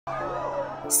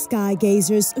Sky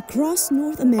gazers across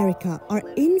North America are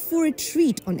in for a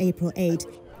treat on April 8,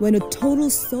 when a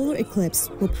total solar eclipse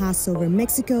will pass over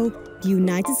Mexico, the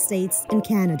United States, and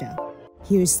Canada.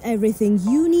 Here's everything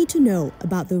you need to know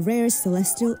about the rare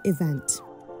celestial event.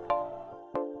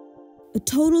 A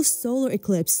total solar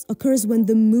eclipse occurs when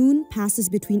the moon passes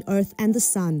between Earth and the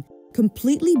Sun,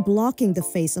 completely blocking the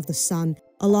face of the Sun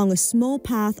along a small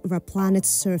path of our planet's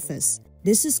surface.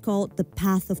 This is called the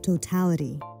path of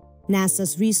totality.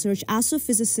 NASA's research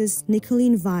astrophysicist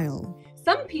Nicolene Weil.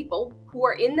 Some people who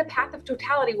are in the path of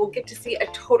totality will get to see a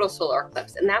total solar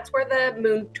eclipse, and that's where the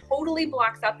moon totally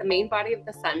blocks out the main body of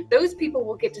the sun. Those people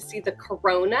will get to see the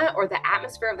corona, or the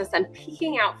atmosphere of the sun,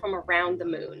 peeking out from around the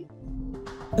moon.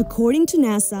 According to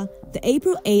NASA, the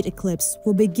April 8 eclipse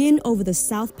will begin over the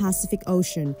South Pacific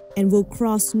Ocean and will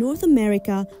cross North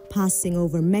America, passing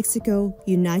over Mexico,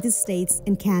 United States,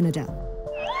 and Canada.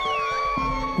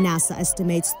 NASA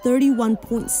estimates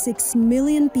 31.6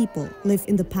 million people live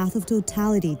in the path of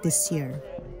totality this year.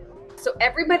 So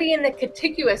everybody in the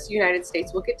contiguous United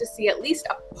States will get to see at least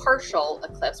a partial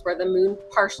eclipse where the moon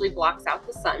partially blocks out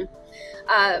the sun.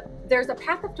 There's a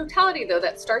path of totality, though,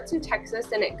 that starts in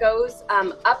Texas and it goes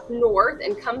up north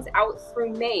and comes out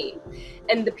through Maine.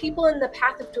 And the people in the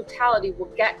path of totality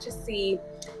will get to see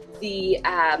the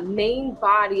main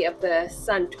body of the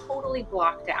sun totally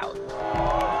blocked out.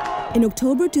 In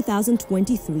October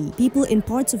 2023, people in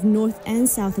parts of North and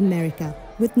South America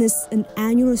witnessed an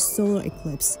annular solar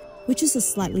eclipse, which is a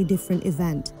slightly different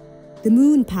event. The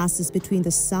moon passes between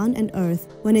the sun and Earth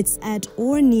when it's at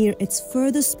or near its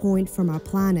furthest point from our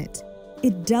planet.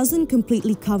 It doesn't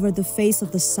completely cover the face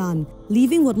of the sun,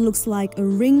 leaving what looks like a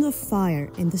ring of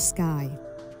fire in the sky.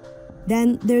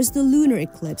 Then there's the lunar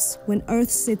eclipse, when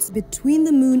Earth sits between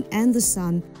the moon and the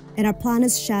sun, and our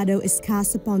planet's shadow is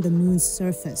cast upon the moon's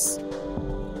surface.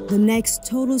 The next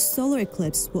total solar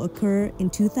eclipse will occur in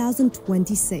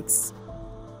 2026.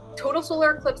 Total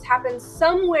solar eclipse happens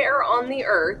somewhere on the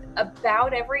Earth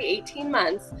about every 18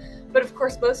 months, but of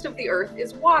course most of the Earth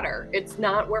is water. It's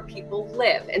not where people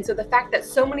live. And so the fact that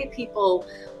so many people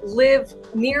live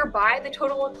nearby the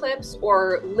total eclipse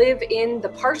or live in the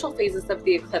partial phases of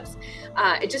the eclipse,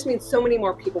 it just means so many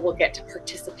more people will get to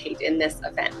participate in this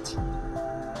event.